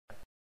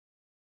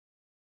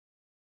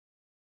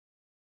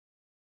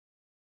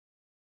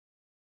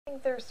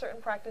think there's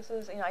certain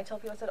practices, you know, I tell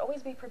people, I said,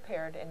 always be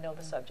prepared and know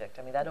the subject.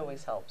 I mean, that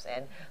always helps.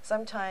 And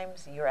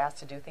sometimes you're asked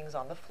to do things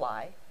on the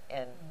fly,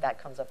 and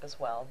that comes up as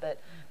well.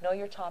 But know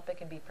your topic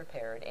and be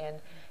prepared. And,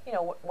 you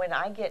know, when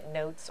I get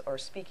notes or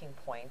speaking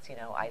points, you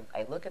know,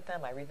 I look at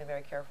them, I read them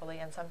very carefully,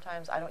 and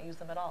sometimes I don't use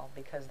them at all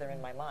because they're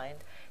in my mind.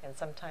 And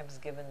sometimes,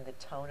 given the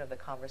tone of the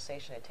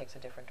conversation, it takes a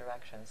different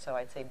direction. So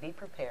I'd say be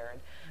prepared,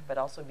 but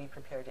also be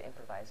prepared to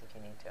improvise if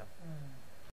you need to.